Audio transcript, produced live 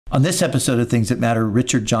On this episode of Things That Matter,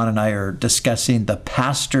 Richard, John, and I are discussing the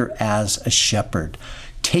pastor as a shepherd,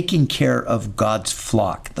 taking care of God's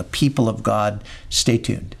flock, the people of God. Stay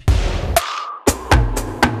tuned.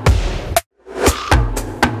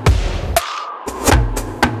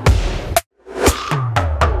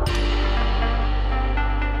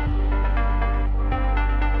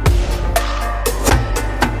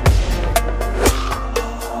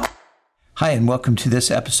 Hi, and welcome to this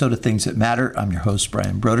episode of Things That Matter. I'm your host,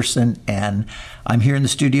 Brian Brodersen, and I'm here in the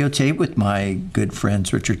studio today with my good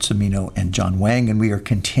friends, Richard, Cimino, and John Hwang, and we are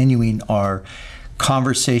continuing our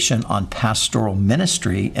conversation on pastoral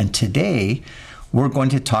ministry. And today, we're going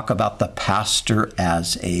to talk about the pastor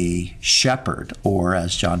as a shepherd, or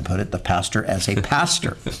as John put it, the pastor as a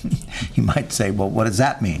pastor. You might say, well, what does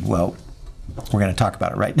that mean? Well, we're going to talk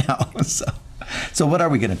about it right now. So what are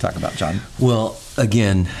we going to talk about, John? Well,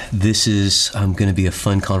 again, this is going to be a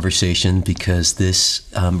fun conversation because this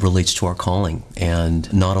relates to our calling,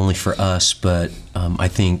 and not only for us, but I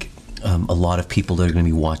think a lot of people that are going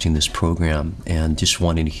to be watching this program and just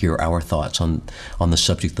wanting to hear our thoughts on the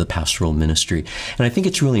subject of the pastoral ministry. And I think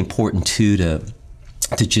it's really important too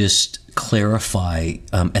to just clarify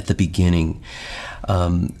at the beginning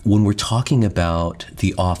when we're talking about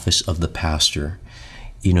the office of the pastor.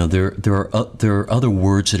 You know, there are other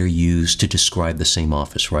words that are used to describe the same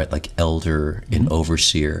office, right? Like elder and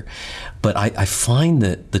overseer. But I find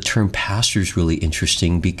that the term pastor is really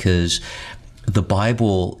interesting because the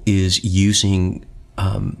Bible is using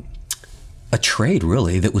a trade,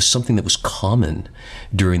 really, that was something that was common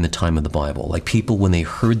during the time of the Bible. Like people, when they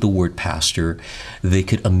heard the word pastor, they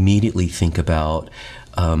could immediately think about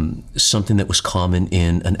something that was common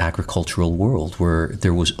in an agricultural world where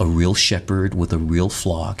there was a real shepherd with a real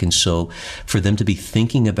flock. And so for them to be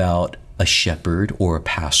thinking about a shepherd or a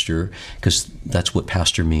pastor, because that's what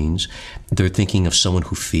pastor means, they're thinking of someone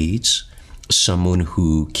who feeds, someone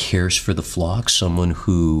who cares for the flock, someone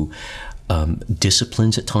who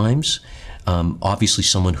disciplines at times, obviously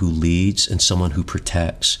someone who leads and someone who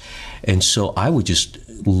protects. And so I would just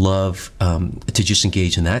love to just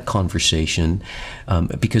engage in that conversation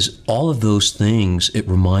because all of those things, it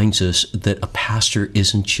reminds us that a pastor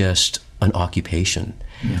isn't just an occupation.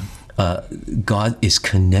 Yeah. God is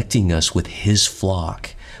connecting us with His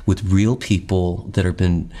flock, with real people that have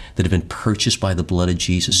been purchased by the blood of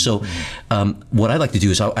Jesus. So what I'd like to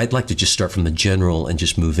do is I'd like to just start from the general and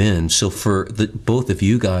just move in. So for both of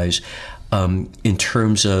you guys, in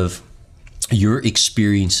terms of your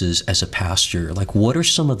experiences as a pastor, like what are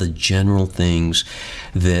some of the general things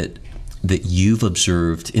that you've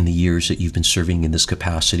observed in the years that you've been serving in this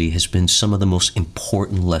capacity has been some of the most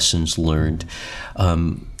important lessons learned?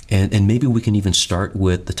 And maybe we can even start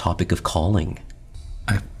with the topic of calling.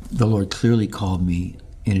 The Lord clearly called me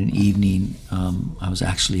in an evening. I was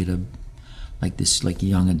actually at a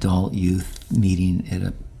young adult youth meeting at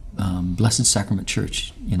a Blessed Sacrament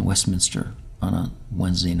Church in Westminster on a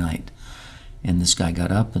Wednesday night. And this guy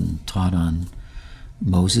got up and taught on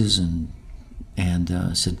Moses and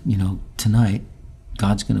said, you know, tonight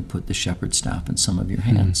God's going to put the shepherd staff in some of your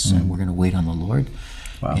hands, and we're going to wait on the Lord.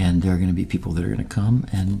 Wow. And there are going to be people that are going to come,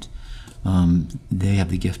 and they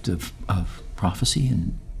have the gift of prophecy.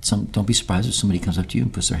 And don't be surprised if somebody comes up to you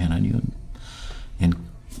and puts their hand on you and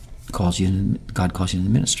calls you, and God calls you in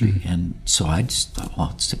the ministry. And so I just thought,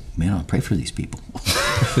 well, man, I'll pray for these people.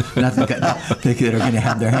 Not that are going to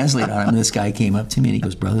have their hands laid on them. And this guy came up to me and he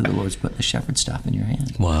goes, brother, the Lord's put the shepherd staff in your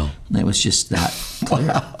hand. Wow. And it was just that clear.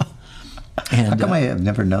 Wow. And, how come I have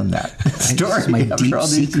never known that story? It's my deep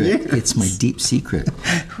secret. It's my deep secret.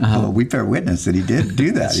 Well, we bear witness that he did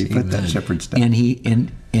do that. He put that shepherd staff.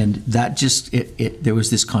 And that just, there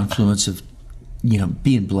was this confluence of, you know,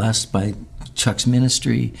 being blessed by Chuck's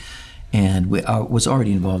ministry, and we was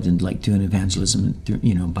already involved in like doing evangelism,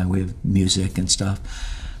 you know, by way of music and stuff.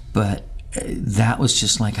 But that was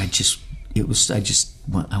just like I want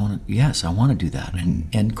to do that,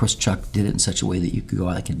 and of course Chuck did it in such a way that you could go,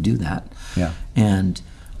 I can do that. Yeah. And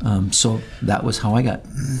so that was how I got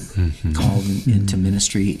called into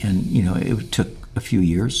ministry, and you know, it took a few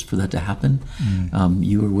years for that to happen.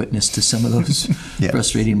 You were witness to some of those yes.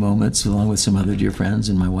 frustrating moments, along with some other dear friends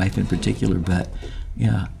and my wife in particular. But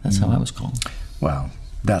yeah, that's how I was called. Wow,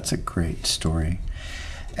 that's a great story.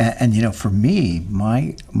 And you know, for me,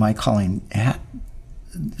 my calling had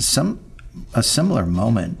a similar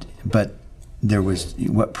moment, but there was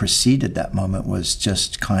what preceded that moment was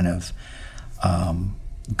just kind of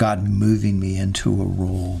God moving me into a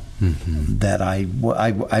role that I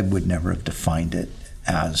would never have defined it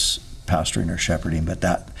as pastoring or shepherding, but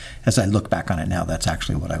that, as I look back on it now, that's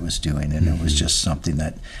actually what I was doing, and it was just something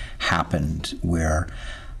that happened where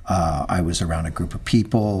I was around a group of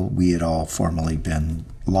people. We had all formerly been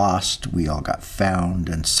lost. We all got found,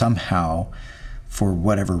 and somehow, for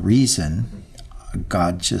whatever reason,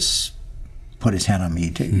 God just put his hand on me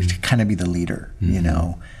to kind of be the leader. You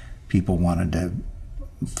know, people wanted to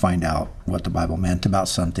find out what the Bible meant about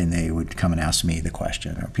something, they would come and ask me the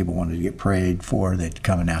question. Or people wanted to get prayed for, they'd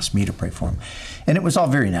come and ask me to pray for them. And it was all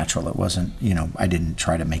very natural. It wasn't, you know, I didn't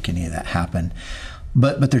try to make any of that happen.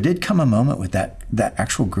 But there did come a moment with that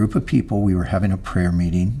actual group of people. We were having a prayer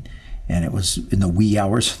meeting, and it was in the wee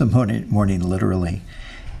hours of the morning literally.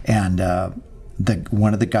 And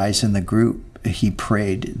one of the guys in the group, he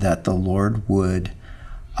prayed that the Lord would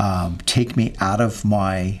take me out of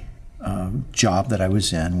my job that I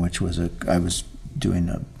was in, which was I was doing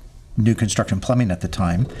a new construction plumbing at the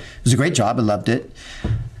time. It was a great job. I loved it.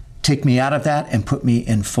 Take me out of that and put me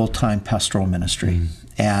in full-time pastoral ministry.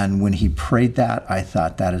 And when he prayed that, I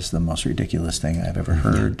thought, that is the most ridiculous thing I've ever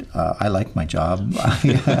heard. I like my job.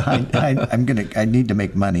 I need to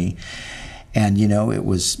make money. And, you know, it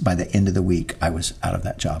was by the end of the week, I was out of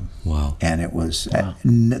that job. Wow. And it was,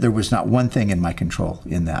 there was not one thing in my control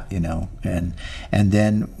in that, you know. And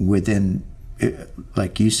then within,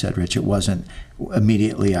 like you said, Rich, it wasn't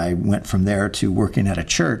immediately I went from there to working at a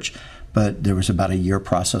church, but there was about a year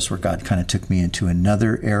process where God kind of took me into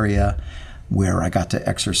another area where I got to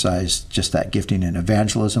exercise just that gifting in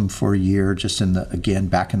evangelism for a year, just again,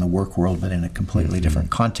 back in the work world, but in a completely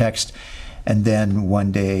different context. And then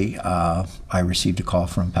one day I received a call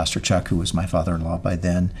from Pastor Chuck, who was my father-in-law by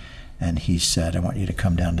then, and he said, I want you to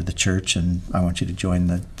come down to the church, and I want you to join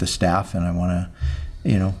the staff, and I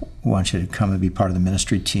want you to come and be part of the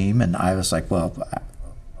ministry team. And I was like, well,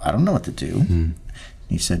 I don't know what to do.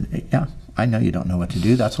 He said, yeah, I know you don't know what to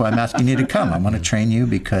do. That's why I'm asking you to come. I want to train you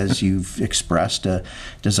because you've expressed a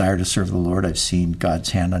desire to serve the Lord. I've seen God's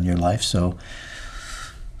hand on your life. So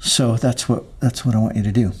that's what I want you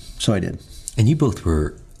to do. So I did. And you both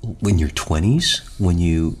were in your 20s when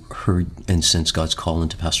you heard and sensed God's call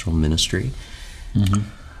into pastoral ministry? Late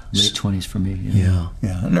 20s for me. Yeah.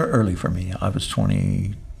 And early for me. I was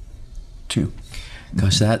 22.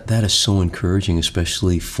 Gosh, that is so encouraging,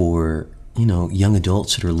 especially for, you know, young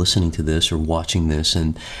adults that are listening to this or watching this.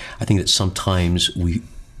 And I think that sometimes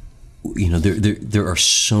there are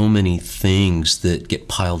so many things that get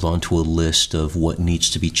piled onto a list of what needs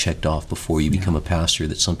to be checked off before you become a pastor,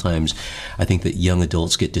 that sometimes I think that young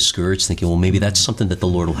adults get discouraged thinking, well, maybe that's something that the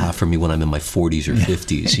Lord will have for me when I'm in my 40s or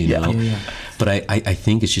 50s, you know. But I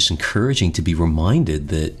think it's just encouraging to be reminded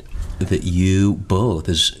that you both,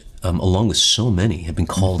 as along with so many, have been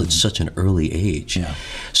called at such an early age.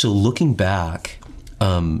 So looking back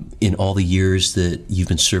in all the years that you've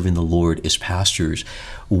been serving the Lord as pastors,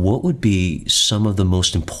 what would be some of the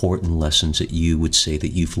most important lessons that you would say that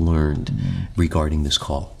you've learned regarding this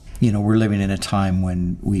call? You know, we're living in a time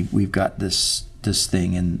when we've got this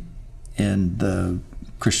thing in the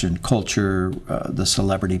Christian culture, the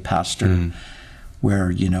celebrity pastor,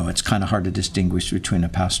 where, you know, it's kind of hard to distinguish between a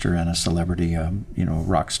pastor and a celebrity,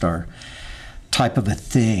 rock star type of a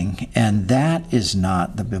thing. And that is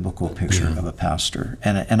not the biblical picture of a pastor.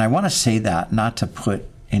 And I want to say that not to put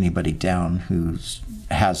anybody down who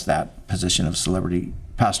has that position of celebrity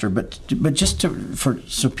pastor, but just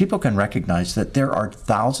so people can recognize that there are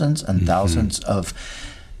thousands and thousands of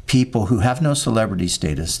people who have no celebrity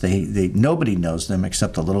status. They nobody knows them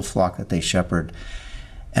except the little flock that they shepherd.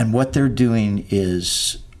 And what they're doing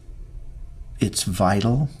it's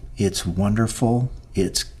vital, it's wonderful,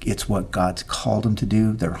 it's what God's called them to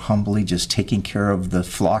do. They're humbly just taking care of the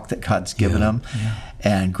flock that God's given them,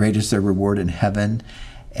 and great is their reward in heaven.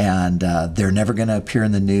 And they're never going to appear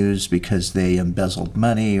in the news because they embezzled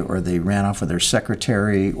money, or they ran off with their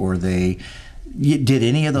secretary, or they did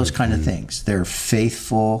any of those kind of things. They're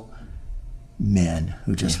faithful men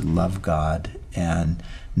who just love God, and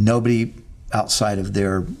nobody outside of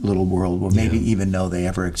their little world will maybe even know they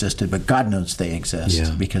ever existed, but God knows they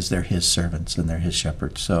exist because they're His servants and they're His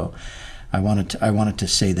shepherds. So I wanted to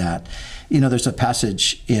say that. You know, there's a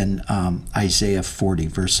passage in Isaiah 40,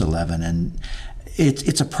 verse 11, and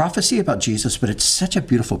it's a prophecy about Jesus, but it's such a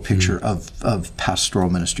beautiful picture of pastoral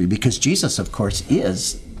ministry, because Jesus, of course,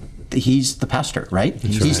 He's the pastor, right?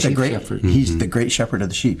 He's the great shepherd. He's the great shepherd of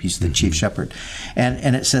the sheep. He's the chief shepherd.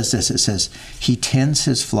 And it says this, it says, He tends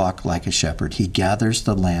His flock like a shepherd. He gathers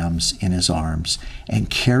the lambs in His arms and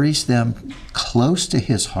carries them close to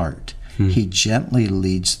His heart. He gently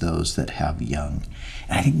leads those that have young.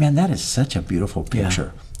 And I think, man, that is such a beautiful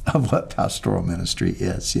picture of what pastoral ministry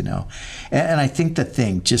is, you know. And I think the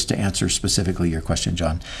thing, just to answer specifically your question,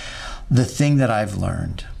 John, the thing that I've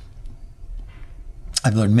learned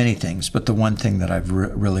I've learned many things, but the one thing that I've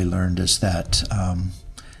really learned is that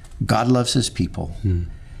God loves his people.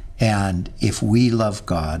 And if we love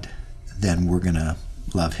God, then we're going to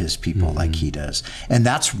love his people like he does. And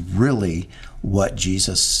that's really what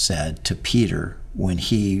Jesus said to Peter when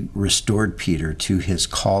he restored Peter to his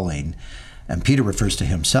calling. And Peter refers to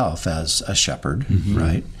himself as a shepherd,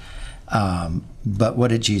 right? But what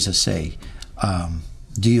did Jesus say?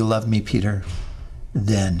 Do you love me, Peter?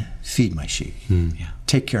 Then feed my sheep.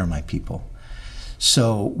 Take care of my people.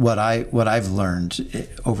 So what I've learned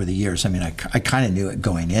over the years, I mean, I kind of knew it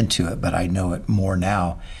going into it, but I know it more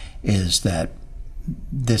now, is that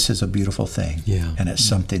this is a beautiful thing. And it's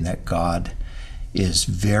something that God is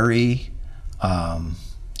very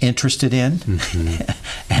interested in.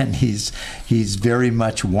 And he's very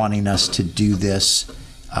much wanting us to do this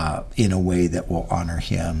in a way that will honor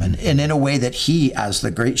him, and in a way that he, as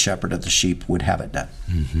the great shepherd of the sheep, would have it done.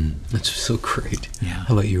 That's so great.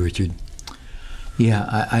 How about you, Richard?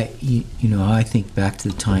 I think back to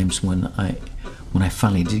the times when I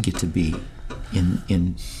finally did get to be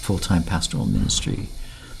in full-time pastoral ministry,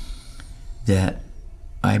 that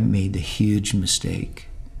I made the huge mistake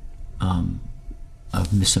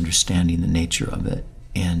of misunderstanding the nature of it.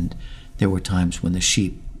 And there were times when the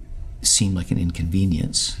sheep seemed like an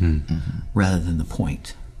inconvenience rather than the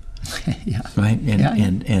point. Right?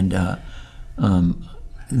 And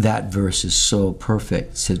that verse is so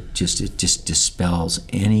perfect. So it just dispels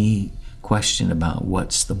any question about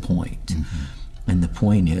what's the point. And the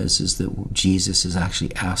point is that Jesus has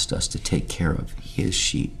actually asked us to take care of his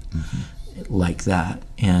sheep like that.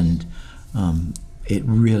 And it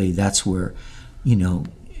really, that's where,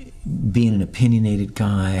 being an opinionated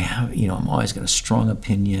guy, I'm always got a strong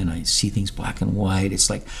opinion. I see things black and white. It's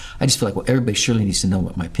like, I just feel like, well, everybody surely needs to know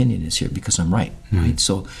what my opinion is here because I'm right, right?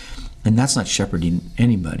 So, and that's not shepherding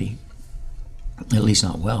anybody, at least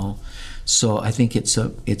not well. So I think it's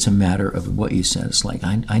a matter of what you said. It's like,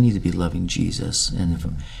 I need to be loving Jesus.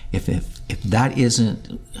 And if that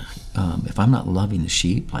isn't, if I'm not loving the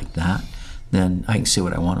sheep like that, then I can say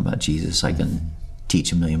what I want about Jesus. I can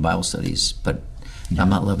teach 1 million Bible studies, but I'm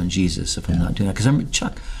not loving Jesus if I'm not doing that. Because I remember,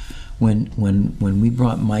 Chuck, when we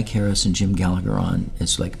brought Mike Harris and Jim Gallagher on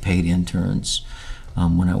as like paid interns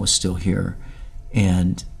when I was still here,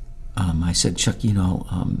 and I said, Chuck,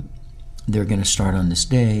 they're going to start on this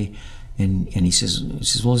day, and he says,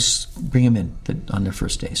 well, just bring them in on their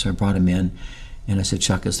first day. So I brought him in, and I said,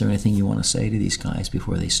 Chuck, is there anything you want to say to these guys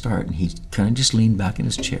before they start? And he kind of just leaned back in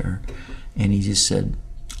his chair, and he just said,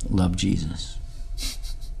 love Jesus.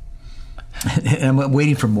 And I'm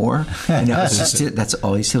waiting for more. And that's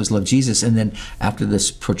all he said was love Jesus. And then after this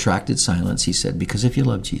protracted silence, he said, because if you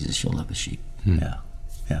love Jesus, you'll love the sheep. Yeah.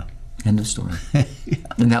 End of story.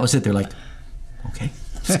 And that was it. They're like, okay,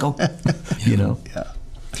 let's go.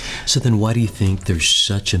 So then why do you think there's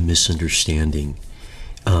such a misunderstanding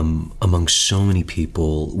among so many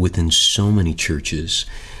people within so many churches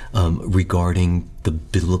regarding the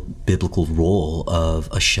biblical role of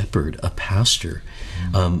a shepherd, a pastor?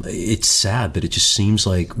 It's sad, but it just seems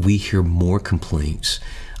like we hear more complaints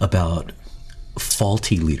about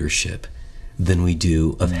faulty leadership than we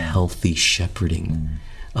do of healthy shepherding.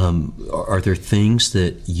 Are there things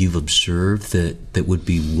that you've observed that would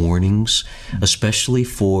be warnings, especially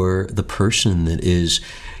for the person that is,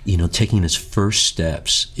 taking his first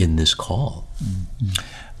steps in this call?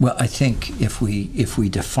 Well, I think if we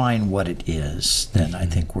define what it is, then I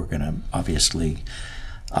think we're going to obviously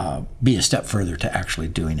be a step further to actually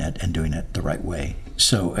doing it and doing it the right way.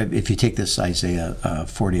 So if you take this Isaiah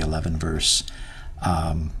 40:11 verse,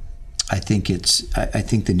 I think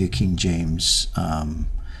the New King James,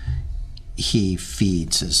 he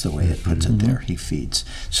feeds is the way it puts it there. He feeds.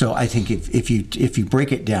 So I think if you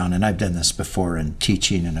break it down, and I've done this before in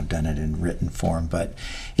teaching and I've done it in written form, but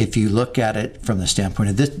if you look at it from the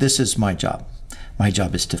standpoint of this is my job. My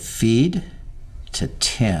job is to feed, to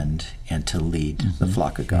tend, and to lead the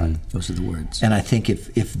flock of God. Those are the words. And I think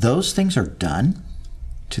if those things are done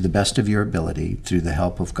to the best of your ability through the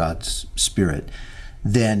help of God's Spirit,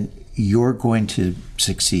 then you're going to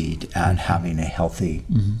succeed at having a healthy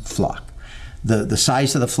flock. The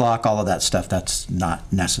size of the flock, all of that stuff, that's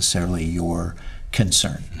not necessarily your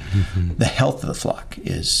concern. The health of the flock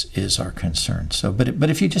is our concern. So, but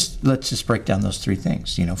if you let's just break down those three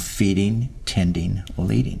things. Feeding, tending,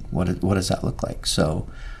 leading. What does that look like? So,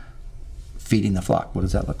 feeding the flock. What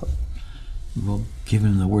does that look like? Well, giving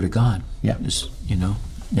them the Word of God. Yeah. Just,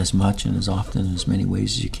 as much and as often and as many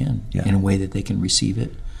ways as you can. Yeah. In a way that they can receive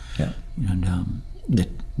it. Yeah. And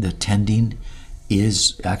the tending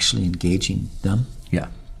is actually engaging them. Yeah.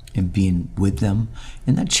 and being with them,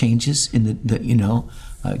 and that changes. In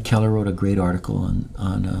Keller wrote a great article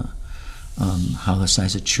on how the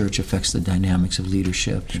size of church affects the dynamics of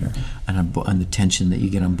leadership, and on the tension that you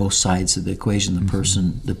get on both sides of the equation, the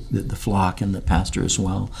person, the flock, and the pastor as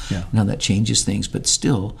well. Yeah. And how that changes things, but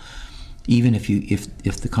still, even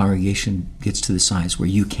if the congregation gets to the size where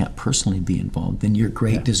you can't personally be involved, then your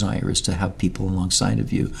great desire is to have people alongside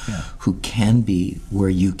of you who can be where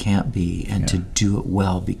you can't be, and to do it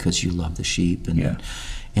well because you love the sheep.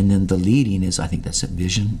 And then the leading is, I think that's a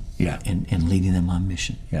vision, and leading them on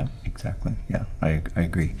mission. Yeah, exactly. Yeah, I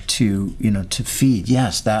agree. To feed,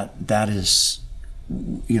 yes, that is,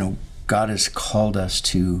 God has called us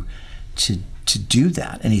to do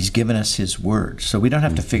that, and He's given us His word, so we don't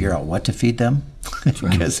have to figure out what to feed them,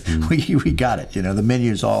 because we got it. The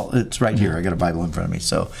menu's it's right here. I got a Bible in front of me.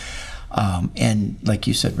 So, and like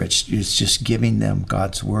you said, Rich, it's just giving them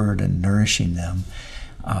God's word and nourishing them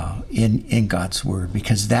in God's word,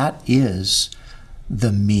 because that is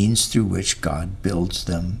the means through which God builds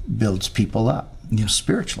people up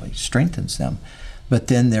spiritually, strengthens them. But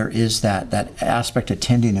then there is that aspect of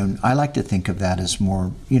tending, and I like to think of that as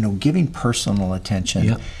more, giving personal attention.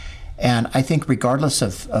 Yep. And I think regardless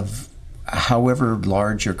of however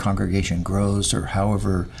large your congregation grows, or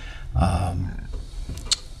however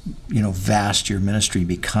vast your ministry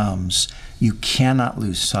becomes, you cannot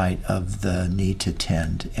lose sight of the need to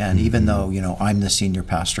tend. And even though, I'm the senior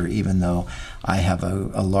pastor, even though I have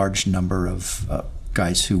a large number of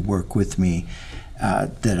guys who work with me,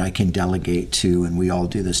 that I can delegate to, and we all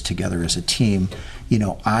do this together as a team,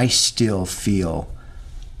 I still feel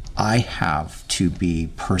I have to be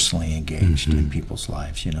personally engaged in people's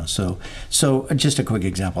lives, So just a quick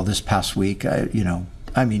example. This past week, I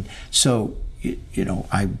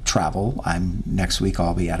travel. Next week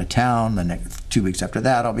I'll be out of town. The next 2 weeks after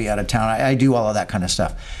that I'll be out of town. I do all of that kind of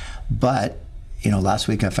stuff. But last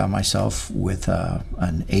week I found myself with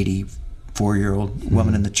an 84-year-old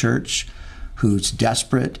woman in the church who's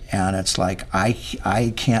desperate, and it's like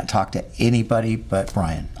I can't talk to anybody but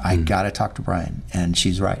Brian. I got to talk to Brian, and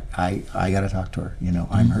she's right. I got to talk to her.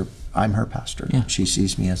 I'm her pastor. Yeah. She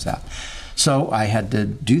sees me as that. So I had to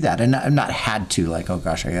do that, and I'm not had to, like, oh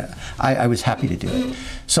gosh, I was happy to do it.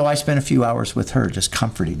 So I spent a few hours with her, just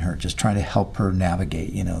comforting her, just trying to help her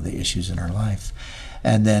navigate, the issues in her life.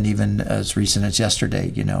 And then even as recent as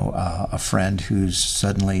yesterday, a friend who's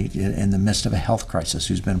suddenly in the midst of a health crisis,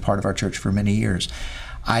 who's been part of our church for many years,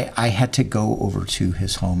 I had to go over to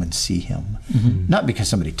his home and see him. Not because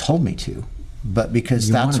somebody told me to, but because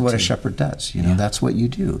that's what a shepherd does. That's what you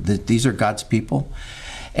do. These are God's people.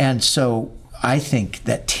 And so I think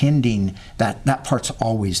that tending, that part's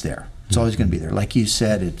always there. It's always going to be there. Like you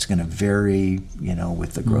said, it's going to vary,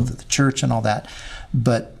 with the growth of the church and all that.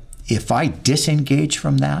 But if I disengage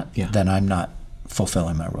from that, then I'm not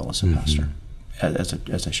fulfilling my role as a pastor,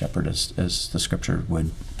 as a shepherd, as the scripture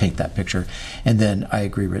would paint that picture. And then I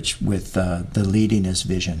agree, Rich, with the leading is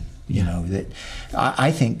vision. That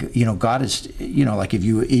I think, God is, like if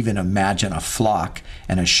you even imagine a flock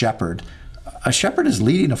and a shepherd is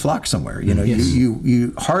leading a flock somewhere.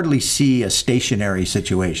 You hardly see a stationary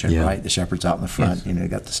situation, right? The shepherd's out in the front. You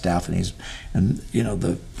got the staff, and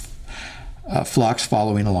the flock's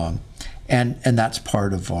following along, and that's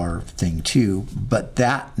part of our thing too. But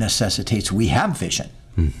that necessitates we have vision.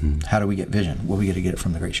 How do we get vision? Well, we got to get it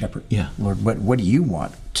from the great shepherd. Lord, what do you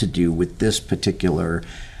want to do with this particular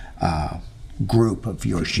group of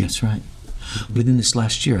your sheep? That's right. Within this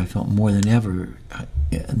last year, I felt more than ever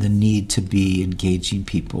the need to be engaging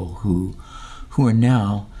people who are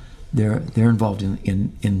now they're involved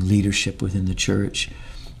in leadership within the church.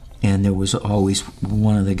 And there was always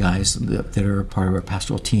one of the guys that are a part of our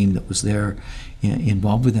pastoral team that was there,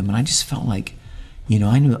 involved with them. And I just felt like,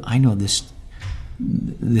 I know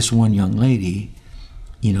this one young lady.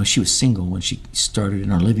 She was single when she started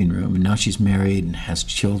in our living room, and now she's married and has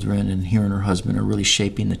children, and her and her husband are really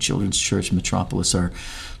shaping the children's church Metropolis, our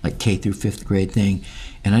like K through 5th grade thing.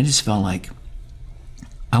 And I just felt like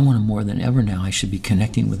I want to more than ever now, I should be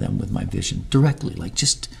connecting with them with my vision directly. Like I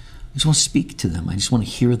just want to speak to them. I just want to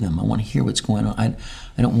hear them. I want to hear what's going on.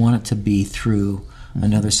 I don't want it to be through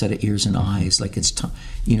another set of ears and eyes. Like it's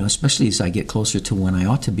especially as I get closer to when I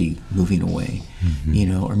ought to be moving away,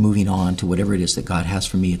 or moving on to whatever it is that God has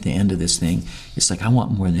for me at the end of this thing. It's like I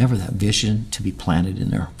want more than ever that vision to be planted in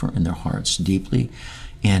their hearts deeply.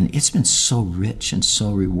 And it's been so rich and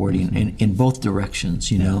so rewarding in both directions,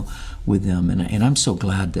 with them. And I'm so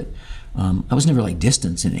glad that I was never like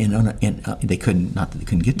distance, and they couldn't, not that they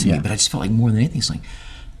couldn't get to me, but I just felt like more than anything, it's like,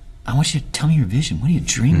 I want you to tell me your vision. What are you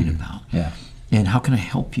dreaming about? And how can I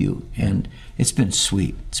help you? And it's been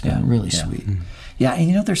sweet. It's been really sweet. Yeah,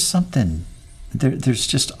 and there's something, there's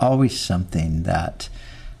just always something that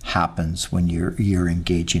happens when you're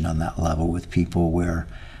engaging on that level with people where,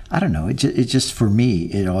 I don't know, it just, for me,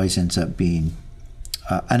 it always ends up being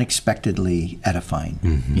unexpectedly edifying.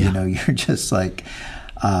 You're just like,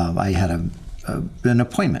 I had an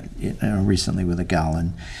appointment recently with a gal,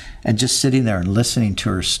 and just sitting there and listening to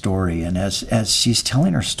her story, and as she's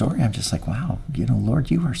telling her story, I'm just like, wow,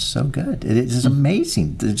 Lord, you are so good. It is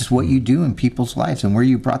amazing just what you do in people's lives and where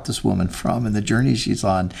you brought this woman from and the journey she's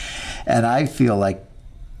on. And I feel like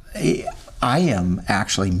I am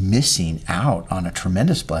actually missing out on a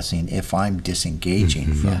tremendous blessing if I'm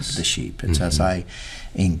disengaging from the sheep. It's as I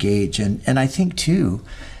engage. And I think, too,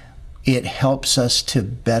 it helps us to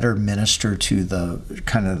better minister to the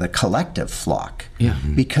kind of the collective flock,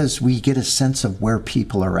 because we get a sense of where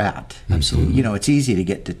people are at. Absolutely. It's easy to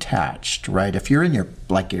get detached, right? If you're in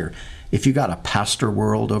if you got a pastor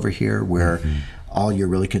world over here where all you're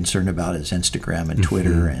really concerned about is Instagram and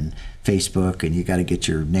Twitter and Facebook, and you got to get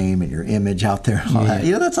your name and your image out there and all that.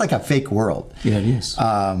 That's like a fake world. Yeah, it is.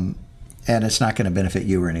 And it's not going to benefit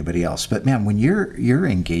you or anybody else. But man, when you're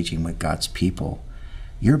engaging with God's people,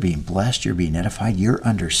 you're being blessed, you're being edified, you're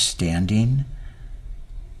understanding,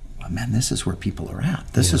 well, man, this is where people are at.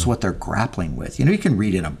 This is what they're grappling with. You can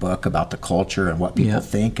read in a book about the culture and what people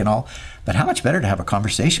think and all, but how much better to have a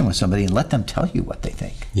conversation with somebody and let them tell you what they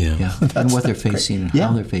think. And what they're facing and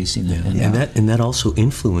how they're facing it. And that also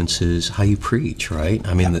influences how you preach, right?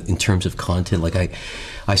 I mean, in terms of content, like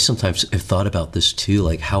I sometimes have thought about this too,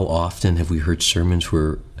 like how often have we heard sermons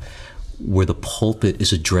where the pulpit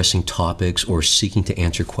is addressing topics or seeking to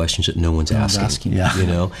answer questions that no one's asking.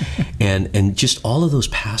 And just all of those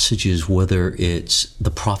passages, whether it's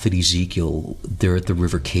the prophet Ezekiel, they're at the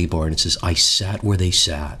River Kabar, and it says, I sat where they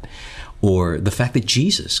sat. Or the fact that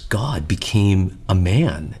Jesus, God, became a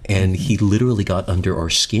man, and he literally got under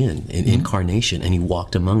our skin in incarnation, and he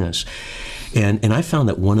walked among us. And I found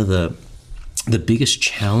that one of the biggest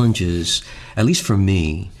challenges, at least for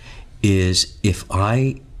me, is if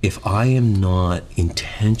I am not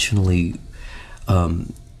intentionally,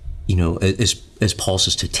 as Paul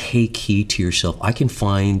says, to take heed to yourself, I can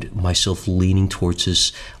find myself leaning towards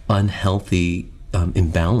this unhealthy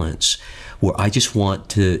imbalance where I just want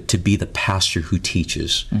to be the pastor who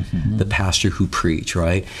teaches, the pastor who preach,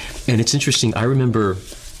 right? And it's interesting, I remember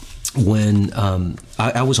when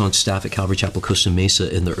I was on staff at Calvary Chapel Costa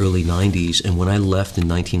Mesa in the early 90s, and when I left in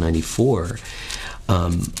 1994,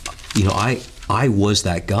 I was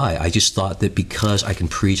that guy. I just thought that because I can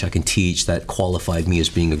preach, I can teach, that qualified me as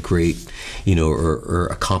being a great, or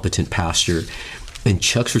a competent pastor. And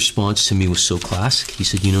Chuck's response to me was so classic. He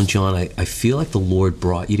said, John, I feel like the Lord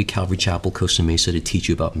brought you to Calvary Chapel Costa Mesa to teach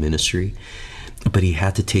you about ministry, but he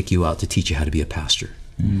had to take you out to teach you how to be a pastor.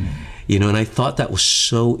 And I thought that was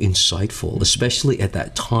so insightful, especially at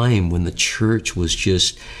that time when the church was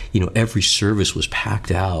just, every service was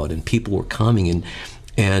packed out and people were coming,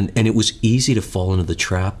 and it was easy to fall into the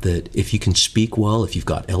trap that if you can speak well, if you've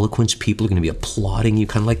got eloquence, people are going to be applauding you,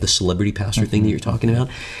 kind of like the celebrity pastor thing that you're talking about.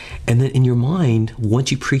 And then in your mind,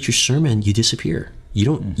 once you preach your sermon, you disappear. You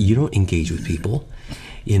don't engage with people,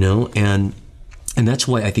 and that's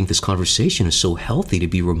why I think this conversation is so healthy, to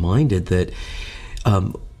be reminded that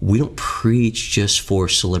we don't preach just for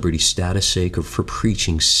celebrity status sake or for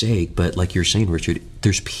preaching's sake, but like you're saying, Richard,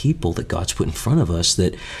 there's people that God's put in front of us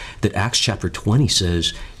that Acts chapter 20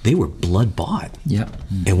 says they were blood bought.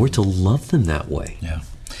 And we're to love them that way.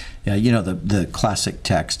 The classic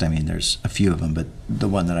text, I mean, there's a few of them, but the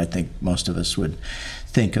one that I think most of us would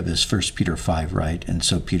think of is 1 Peter 5, right? And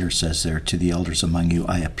so Peter says there, to the elders among you,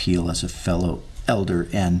 I appeal as a fellow elder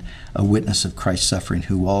and a witness of Christ's suffering,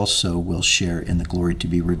 who also will share in the glory to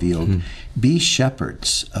be revealed. Be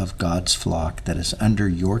shepherds of God's flock that is under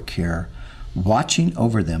your care, watching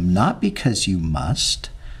over them, not because you must,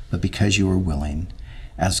 but because you are willing,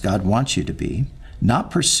 as God wants you to be,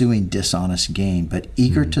 not pursuing dishonest gain, but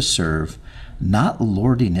eager to serve, not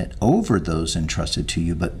lording it over those entrusted to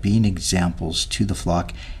you, but being examples to the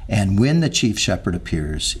flock. And when the chief shepherd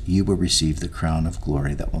appears, you will receive the crown of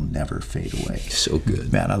glory that will never fade away. So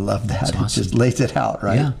good. Man, I love that. That's awesome. It just lays it out,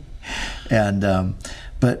 right? And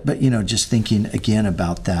but just thinking again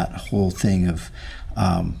about that whole thing of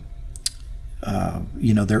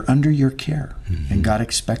they're under your care, and God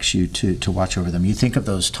expects you to watch over them. You think of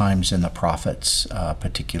those times in the prophets,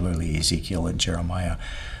 particularly Ezekiel and Jeremiah,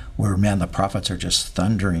 where, man, the prophets are just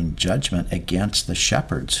thundering judgment against the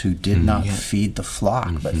shepherds who did not feed the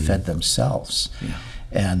flock, but fed themselves.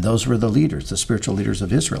 And those were the leaders, the spiritual leaders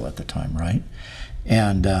of Israel at the time, right?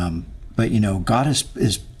 And But God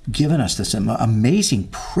is given us this amazing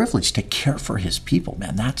privilege to care for His people,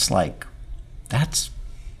 man. That's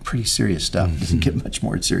pretty serious stuff. It doesn't get much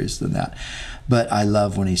more serious than that. But I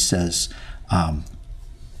love when He says,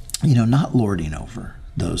 not lording over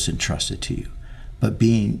those entrusted to you, but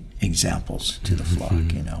being examples to the flock,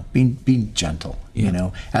 being gentle,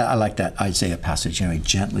 I like that Isaiah passage, He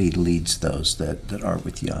gently leads those that are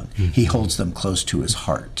with young. He holds them close to His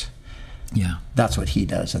heart. Yeah. That's what He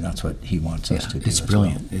does, and that's what He wants us to do. It's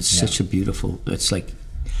brilliant. Well. It's such a beautiful, it's like,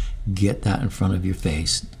 get that in front of your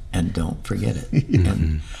face and don't forget it.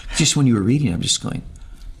 And just when you were reading, I'm just going,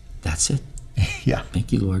 that's it. Yeah.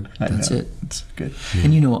 Thank you, Lord. That's it. It's good.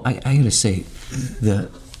 And I got to say, the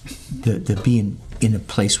being in a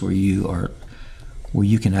place where you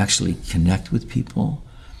can actually connect with people.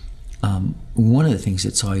 One of the things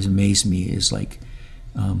that's always amazed me is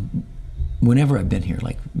whenever I've been here,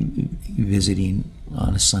 like visiting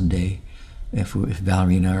on a Sunday, if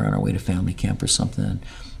Valerie and I are on our way to family camp or something,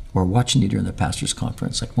 or watching you during the pastor's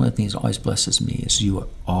conference, one of the things that always blesses me is you are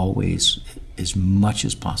always, as much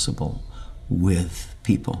as possible, with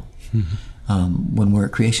people. When we're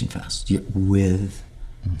at Creation Fest, you're with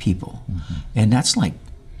people. And that's that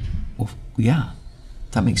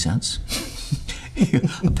makes sense.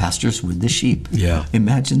 A pastor's with the sheep. Yeah.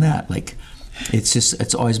 Imagine that.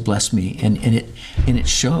 It's always blessed me, and it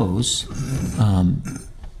shows.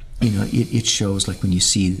 It shows when you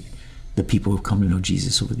see the people who've come to know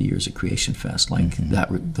Jesus over the years at Creation Fest,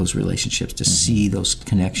 those relationships, to see those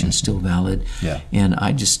connections still valid. Yeah. And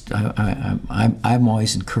I'm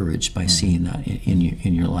always encouraged by seeing that in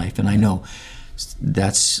your life, and I know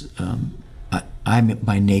that's I'm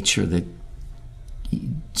by nature the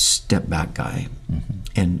step back guy,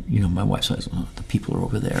 and my wife says, the people are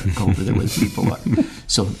over there. Go over there where the people are.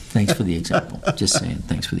 So thanks for the example. Just saying,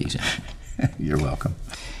 thanks for the example. You're welcome.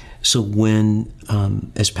 So when,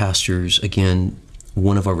 as pastors, again,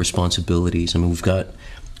 one of our responsibilities,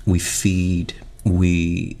 we feed,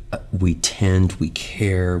 we tend, we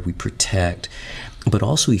care, we protect, but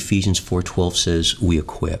also Ephesians 4:12 says we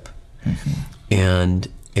equip. And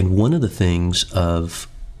one of the things of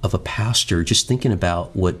a pastor, just thinking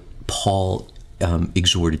about what Paul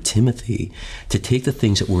exhorted Timothy, to take the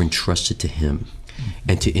things that were entrusted to him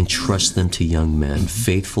and to entrust them to young men,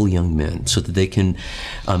 faithful young men, so that they can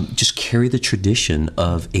just carry the tradition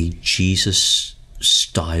of a Jesus-style,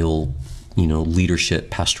 leadership,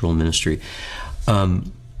 pastoral ministry.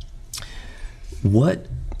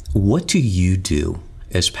 What do you do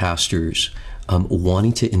as pastors,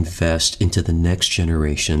 wanting to invest into the next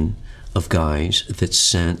generation of guys that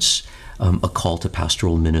sense a call to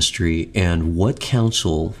pastoral ministry, and what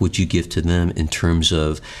counsel would you give to them in terms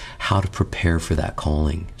of how to prepare for that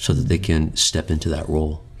calling so that they can step into that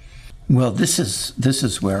role? Well, this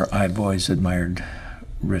is where I've always admired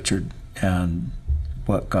Richard and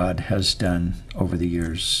what God has done over the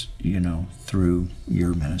years, through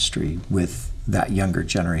your ministry with that younger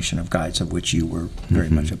generation of guys, of which you were very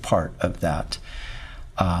much a part of that.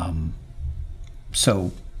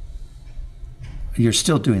 So you're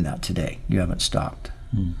still doing that today. You haven't stopped.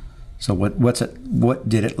 So what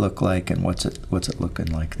did it look like, and what's it looking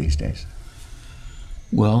like these days?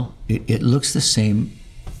 Well, it looks the same,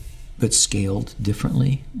 but scaled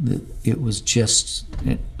differently. It was just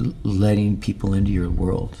letting people into your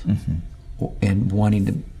world and wanting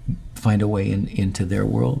to find a way into their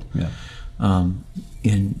world. Yeah.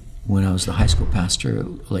 When I was the high school pastor,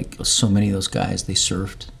 so many of those guys, they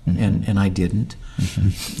surfed, and I didn't.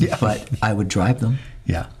 Yeah. But I would drive them.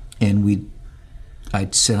 Yeah. And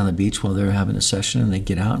I'd sit on the beach while they were having a session, and they'd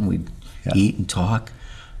get out and we'd eat and talk.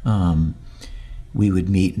 We would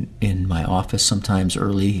meet in my office sometimes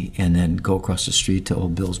early, and then go across the street to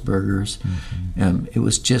Old Bill's Burgers. It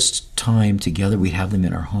was just time together. We'd have them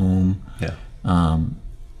in our home. Yeah. And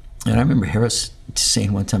I remember Harris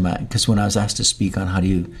saying one time, because when I was asked to speak on how do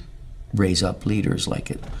you raise up leaders,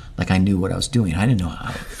 I knew what I was doing. I didn't know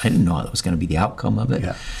how that was going to be the outcome of it.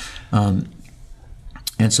 Yeah.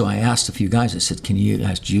 And so I asked a few guys. I said, "Can you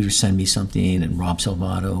ask you to send me something?" And Rob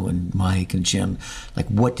Salvato and Mike and Jim,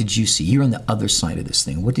 what did you see? You're on the other side of this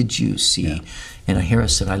thing. What did you see? Yeah. And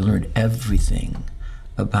Harris said, "I learned everything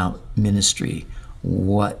about ministry,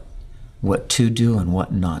 what to do and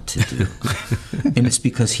what not to do." And it's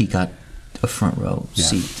because he got a front row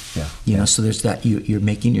seat. Yeah. So there's that. You're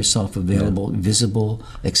making yourself available, visible,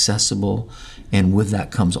 accessible, and with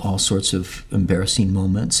that comes all sorts of embarrassing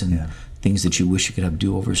moments and things that you wish you could have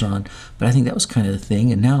do-overs on. But I think that was kind of the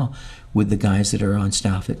thing. And now with the guys that are on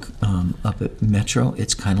staff up at Metro,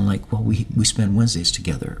 it's kind of like, well, we spend Wednesdays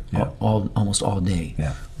together, almost all day,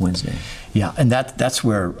 Wednesday. Yeah, and that's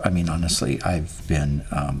where, I mean, honestly, I've been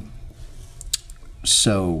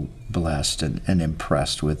so blessed and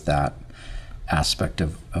impressed with that aspect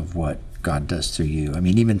of what God does through you. I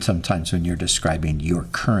mean, even sometimes when you're describing your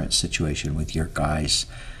current situation with your guys,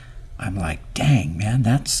 I'm like, dang, man,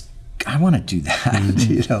 I want to do that,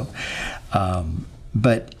 you know.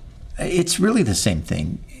 But it's really the same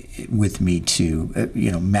thing with me too,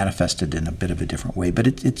 you know, manifested in a bit of a different way. But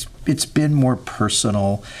it's been more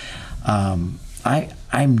personal. I'm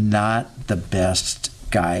not the best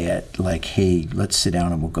guy at like, hey, let's sit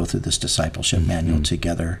down and we'll go through this discipleship manual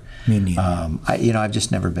together. Me neither. I've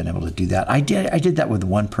just never been able to do that. I did that with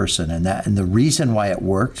one person, and the reason why it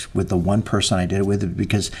worked with the one person I did it with is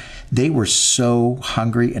because they were so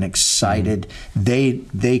hungry and excited.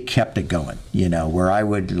 They kept it going, you know, where I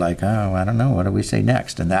would like, oh, I don't know, what do we say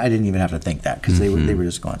next? And I didn't even have to think that because they were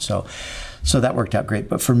just going. So that worked out great.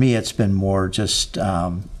 But for me, it's been more just,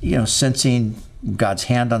 you know, sensing God's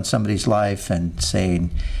hand on somebody's life and saying,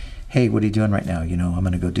 hey, what are you doing right now? You know, I'm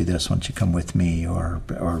going to go do this. Why don't you come with me? Or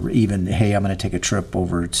even, hey, I'm going to take a trip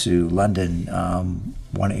over to London.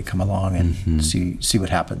 Why don't you come along and see what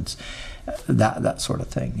happens? That sort of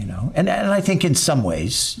thing, you know. And I think in some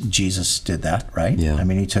ways Jesus did that, right? Yeah. I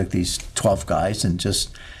mean, he took these 12 guys and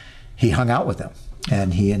he hung out with them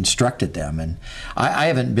and he instructed them. And I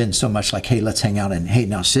haven't been so much like, hey, let's hang out and hey,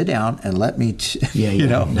 now sit down and let me, you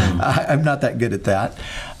know. No. I'm not that good at that.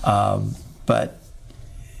 But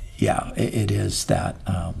yeah, it is that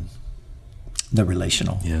the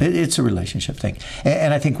relational. Yeah. It's a relationship thing.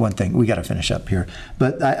 And I think one thing, we got to finish up here,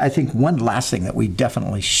 but I think one last thing that we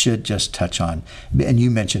definitely should just touch on, and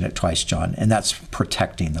you mentioned it twice, John, and that's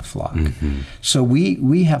protecting the flock. So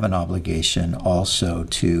we have an obligation also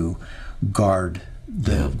to guard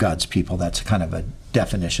God's people. That's kind of a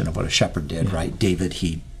definition of what a shepherd did, right?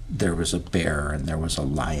 David, there was a bear and there was a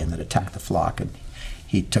lion that attacked the flock, and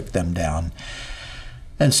he took them down.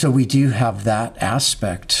 And so we do have that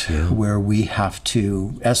aspect where we have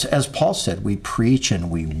to, as Paul said, we preach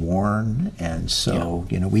and we warn. And so,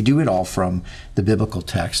 you know, we do it all from the biblical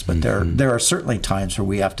text, but there are certainly times where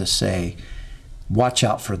we have to say, watch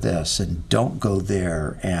out for this and don't go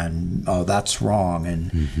there, and oh, that's wrong.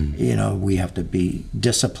 And, you know, we have to be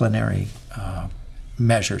disciplinary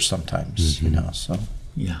measures sometimes, you know, so.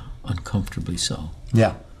 Yeah, uncomfortably so.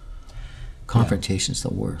 Yeah. Confrontation's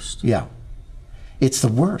the worst. Yeah. It's the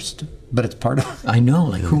worst, but it's part of. I know,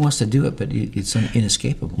 like who wants to do it, but it's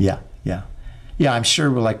inescapable. Yeah. I'm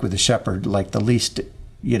sure, like with the shepherd, like the least,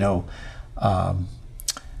 you know,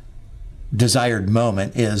 desired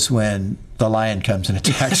moment is when the lion comes and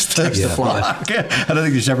attacks the flock. I don't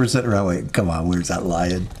think the shepherd's sitting around, wait, come on, where's that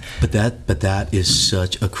lion? But that is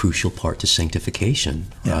such a crucial part to sanctification,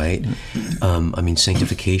 right? I mean,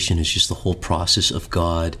 sanctification is just the whole process of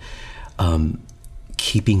God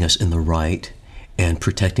keeping us in the right and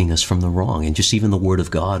protecting us from the wrong. And just even the Word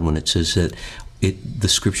of God, when it says that the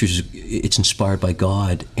Scriptures, it's inspired by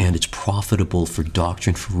God and it's profitable for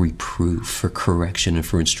doctrine, for reproof, for correction, and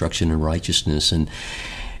for instruction in righteousness. And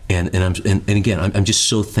again, I'm just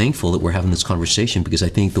so thankful that we're having this conversation, because I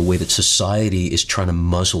think the way that society is trying to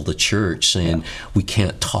muzzle the church, saying we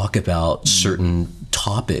can't talk about certain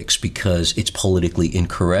topics because it's politically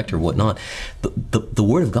incorrect or whatnot, but the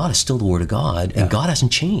Word of God is still the Word of God, and God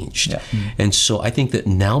hasn't changed. And so I think that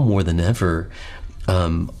now more than ever,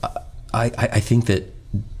 I think that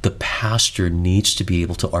the pastor needs to be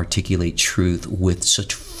able to articulate truth with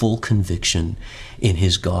such full conviction in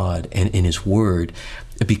his God and in his Word,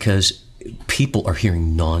 because people are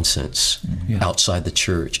hearing nonsense outside the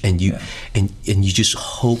church, and you just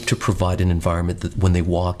hope to provide an environment that when they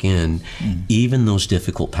walk in, even those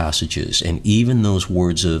difficult passages and even those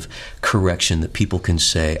words of correction, that people can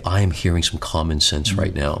say, I am hearing some common sense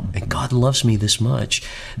right now, and God loves me this much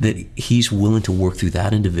that He's willing to work through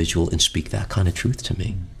that individual and speak that kind of truth to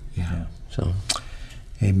me. So,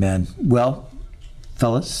 amen. Well,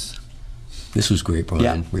 fellas, this was great,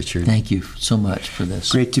 Brian, Richard. Thank you so much for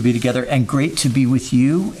this. Great to be together and great to be with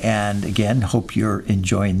you. And again, hope you're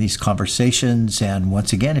enjoying these conversations. And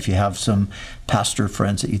once again, if you have some pastor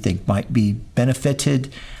friends that you think might be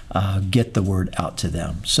benefited, get the word out to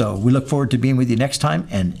them. So we look forward to being with you next time.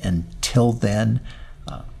 And until then,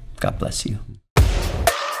 God bless you.